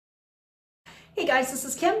Hey guys, this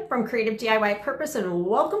is Kim from Creative DIY Purpose and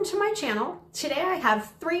welcome to my channel. Today I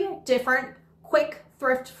have 3 different quick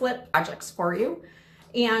thrift flip projects for you.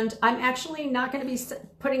 And I'm actually not going to be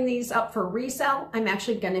putting these up for resale. I'm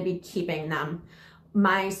actually going to be keeping them.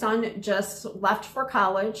 My son just left for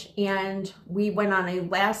college and we went on a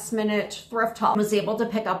last minute thrift haul. Was able to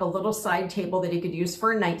pick up a little side table that he could use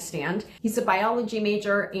for a nightstand. He's a biology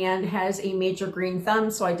major and has a major green thumb,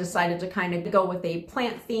 so I decided to kind of go with a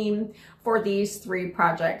plant theme for these 3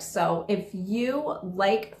 projects. So if you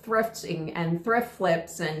like thrifting and thrift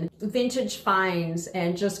flips and vintage finds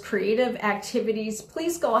and just creative activities,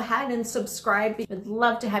 please go ahead and subscribe. I'd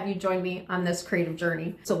love to have you join me on this creative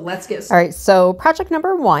journey. So let's get started. All right, so project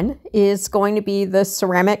number 1 is going to be the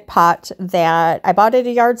ceramic pot that I bought at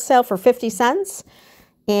a yard sale for 50 cents.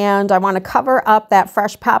 And I want to cover up that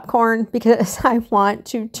fresh popcorn because I want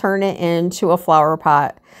to turn it into a flower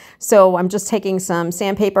pot. So I'm just taking some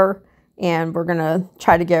sandpaper and we're going to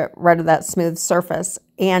try to get rid of that smooth surface.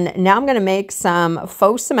 And now I'm going to make some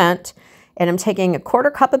faux cement, and I'm taking a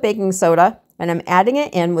 1/4 cup of baking soda and I'm adding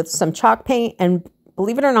it in with some chalk paint. And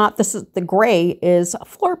believe it or not, the gray is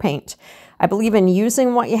floor paint. I believe in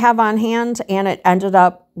using what you have on hand, and it ended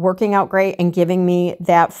up working out great and giving me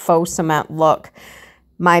that faux cement look.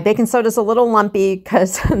 My baking soda is a little lumpy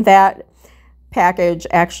because that package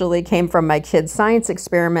actually came from my kids' science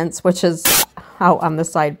experiments, which is out on the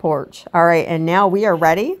side porch. All right, and now we are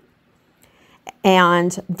ready.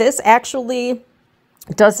 And this actually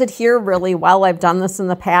does adhere really well. I've done this in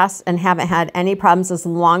the past and haven't had any problems as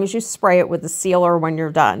long as you spray it with a sealer when you're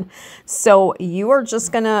done. So you are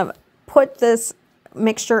just gonna put this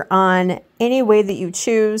mixture on any way that you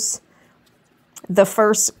choose. The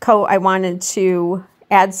first coat I wanted to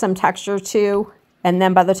add some texture to, and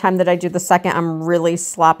then by the time that I do the second, I'm really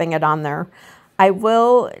slopping it on there. I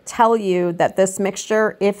will tell you that this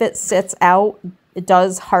mixture, if it sits out, it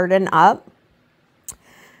does harden up,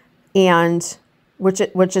 and which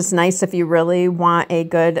is nice if you really want a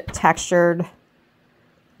good textured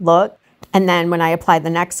look. And then when I apply the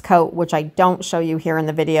next coat, which I don't show you here in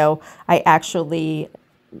the video, I actually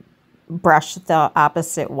brush the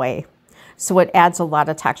opposite way. So it adds a lot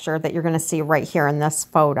of texture that you're going to see right here in this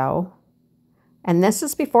photo. And this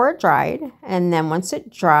is before it dried. And then once it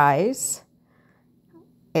dries,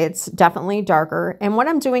 it's definitely darker. And what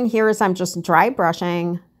I'm doing here is I'm just dry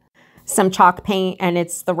brushing some chalk paint, and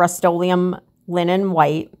it's the Rust-Oleum linen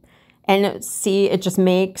white. And see, it just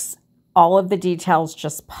makes all of the details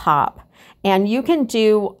just pop. And you can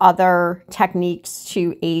do other techniques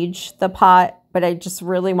to age the pot, but I just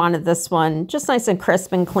really wanted this one just nice and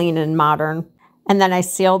crisp and clean and modern. And then I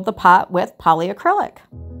sealed the pot with polyacrylic.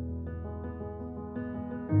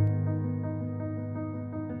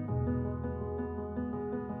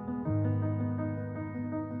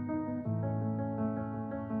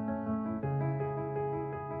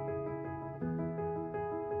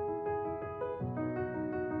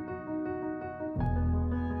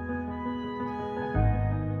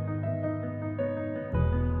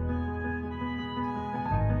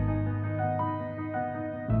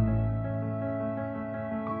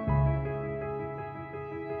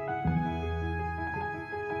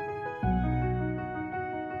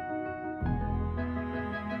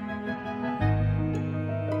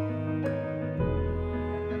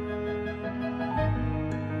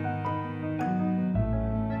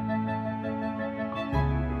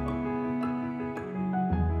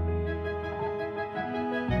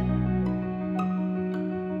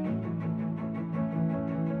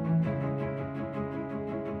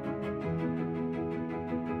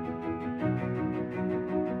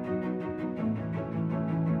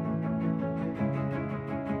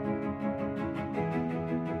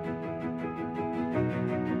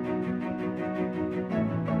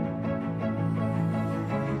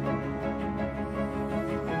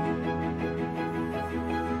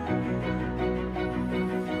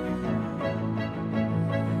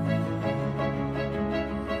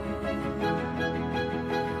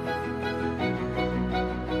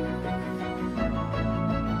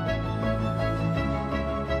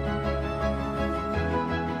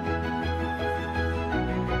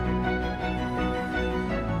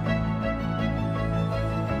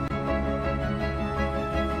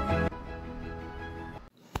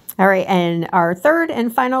 All right, and our third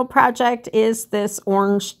and final project is this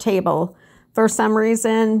orange table. For some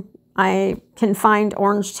reason, I can find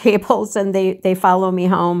orange tables and they follow me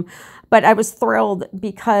home. But I was thrilled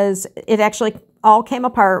because it actually all came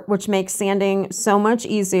apart, which makes sanding so much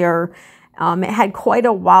easier. It had quite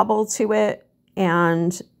a wobble to it,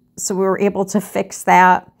 and so we were able to fix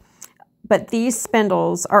that. but these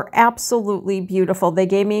spindles are absolutely beautiful. They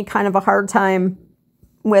gave me kind of a hard time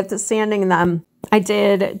with sanding them. I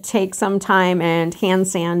did take some time and hand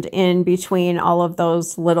sand in between all of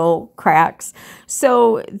those little cracks.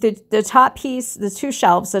 So the top piece, the two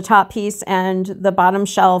shelves, the top piece and the bottom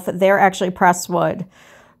shelf, they're actually pressed wood.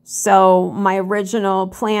 So my original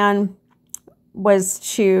plan was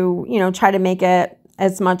to, you know, try to make it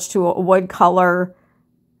as much to a wood color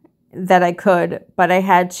that I could, but I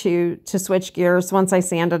had to switch gears once I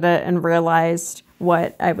sanded it and realized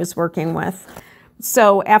what I was working with.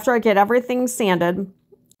 So after I get everything sanded,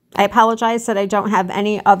 I apologize that I don't have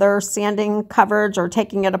any other sanding coverage or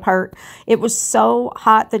taking it apart. It was so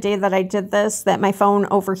hot the day that I did this that my phone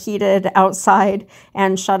overheated outside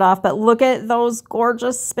and shut off. But look at those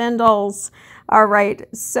gorgeous spindles. All right,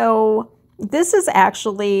 so this is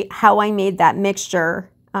actually how I made that mixture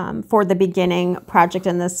for the beginning project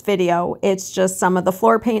in this video. It's just some of the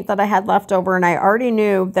floor paint that I had left over, and I already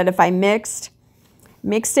knew that if I mixed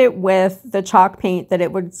it with the chalk paint that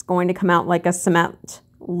it was going to come out like a cement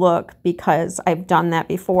look, because I've done that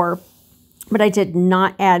before. But I did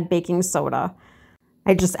not add baking soda.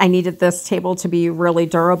 I needed this table to be really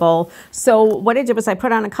durable. So what I did was I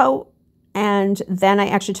put on a coat, and then I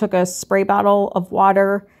actually took a spray bottle of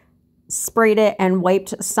water, sprayed it, and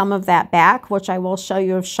wiped some of that back, which I will show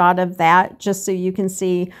you a shot of that just so you can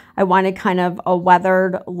see. I wanted kind of a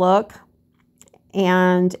weathered look,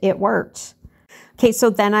 and it worked. Okay, so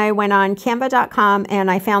then I went on Canva.com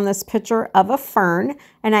and I found this picture of a fern,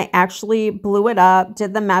 and I actually blew it up,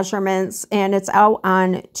 did the measurements, and it's out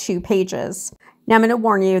on 2 pages. Now I'm going to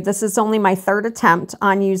warn you, this is only my 3rd attempt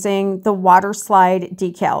on using the Waterslide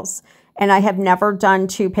decals, and I have never done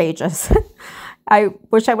 2 pages. I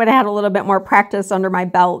wish I would have had a little bit more practice under my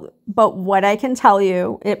belt, but what I can tell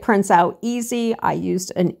you, it prints out easy. I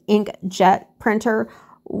used an inkjet printer.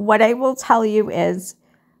 What I will tell you is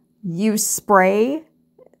you spray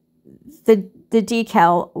the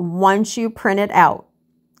decal once you print it out,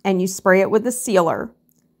 and you spray it with a sealer,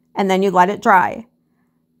 and then you let it dry.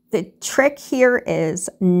 The trick here is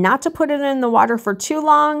not to put it in the water for too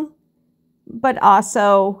long, but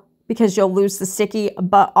also because you'll lose the sticky,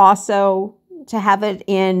 but also to have it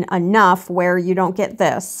in enough where you don't get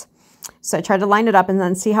this. So I tried to line it up and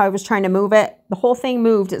then see how I was trying to move it. The whole thing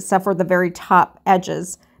moved except for the very top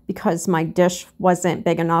edges, because my dish wasn't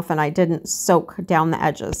big enough and I didn't soak down the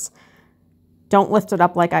edges. Don't lift it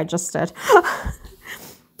up like I just did.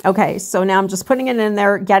 Okay, so now I'm just putting it in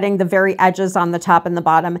there, getting the very edges on the top and the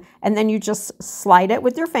bottom, and then you just slide it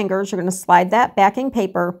with your fingers. You're going to slide that backing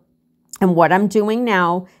paper, and what I'm doing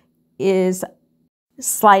now is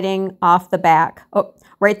sliding off the back. Oh,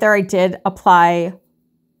 right there I did apply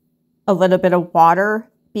a little bit of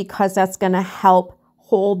water, because that's going to help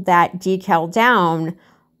hold that decal down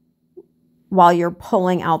while you're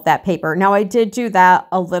pulling out that paper. Now I did do that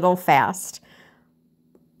a little fast.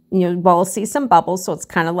 You will see some bubbles, so it's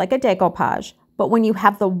kind of like a decoupage. But when you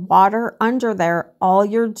have the water under there, all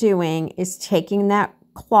you're doing is taking that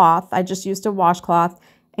cloth, I just used a washcloth,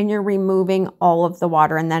 and you're removing all of the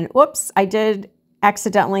water. And then, whoops, I did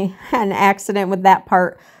accidentally had an accident with that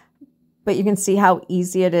part, but you can see how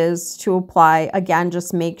easy it is to apply. Again,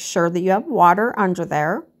 just make sure that you have water under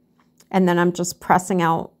there. And then I'm just pressing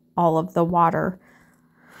out all of the water.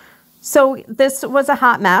 So this was a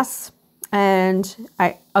hot mess, and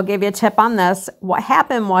I'll give you a tip on this. What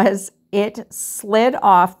happened was it slid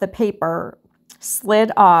off, the paper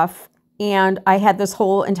slid off, and I had this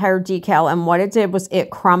whole entire decal, and what it did was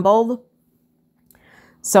it crumbled.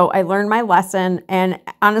 So I learned my lesson, and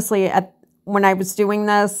honestly, when I was doing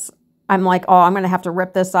this, I'm like, oh, I'm going to have to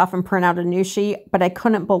rip this off and print out a new sheet, but I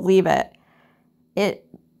couldn't believe it. It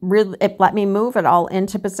let me move it all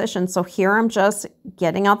into position. So here I'm just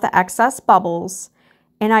getting out the excess bubbles,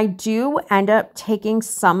 and I do end up taking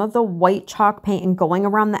some of the white chalk paint and going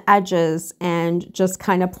around the edges and just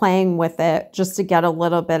kind of playing with it just to get a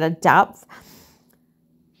little bit of depth.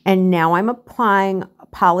 And now I'm applying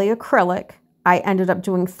polyacrylic. I ended up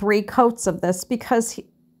doing 3 coats of this because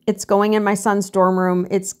it's going in my son's dorm room.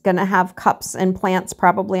 It's going to have cups and plants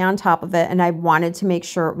probably on top of it, and I wanted to make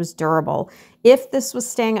sure it was durable. If this was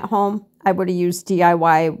staying at home, I would have used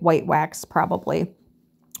DIY white wax probably,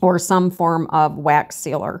 or some form of wax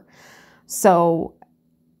sealer. So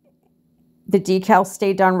the decal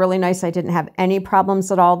stayed down really nice. I didn't have any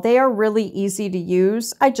problems at all. They are really easy to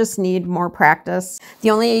use. I just need more practice.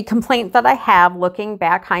 The only complaint that I have, looking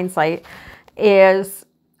back, hindsight, is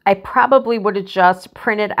I probably would have just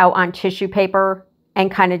printed out on tissue paper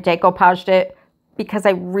and kind of decoupaged it because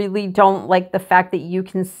I really don't like the fact that you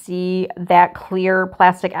can see that clear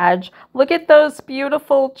plastic edge. Look at those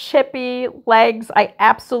beautiful chippy legs. I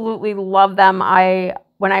absolutely love them.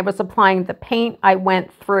 When I was applying the paint, I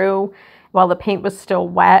went through while the paint was still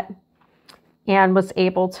wet and was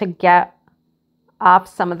able to get off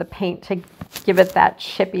some of the paint to give it that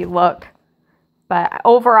chippy look. But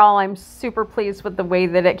overall, I'm super pleased with the way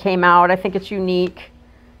that it came out. I think it's unique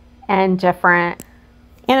and different.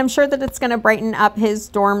 And I'm sure that it's going to brighten up his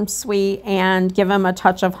dorm suite and give him a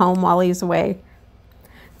touch of home while he's away.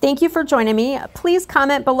 Thank you for joining me. Please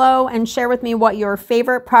comment below and share with me what your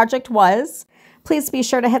favorite project was. Please be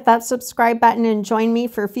sure to hit that subscribe button and join me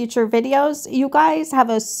for future videos. You guys have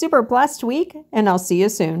a super blessed week, and I'll see you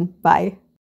soon. Bye.